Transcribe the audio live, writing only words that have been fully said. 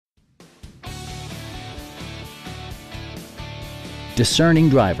Discerning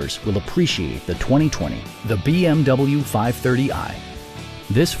drivers will appreciate the 2020 the BMW 530i.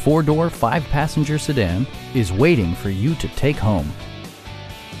 This four-door, five-passenger sedan is waiting for you to take home.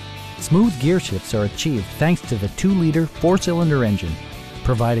 Smooth gear shifts are achieved thanks to the 2-liter four-cylinder engine,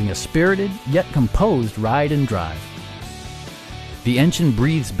 providing a spirited yet composed ride and drive. The engine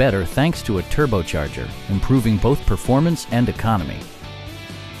breathes better thanks to a turbocharger, improving both performance and economy.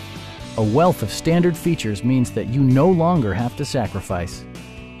 A wealth of standard features means that you no longer have to sacrifice,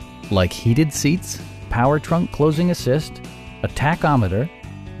 like heated seats, power trunk closing assist, a tachometer,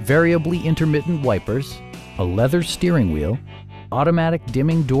 variably intermittent wipers, a leather steering wheel, automatic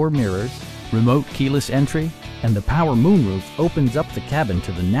dimming door mirrors, remote keyless entry, and the power moonroof opens up the cabin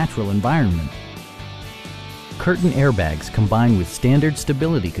to the natural environment. Curtain airbags combine with standard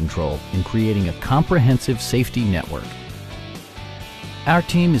stability control in creating a comprehensive safety network. Our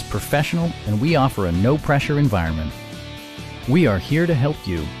team is professional and we offer a no-pressure environment. We are here to help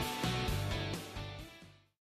you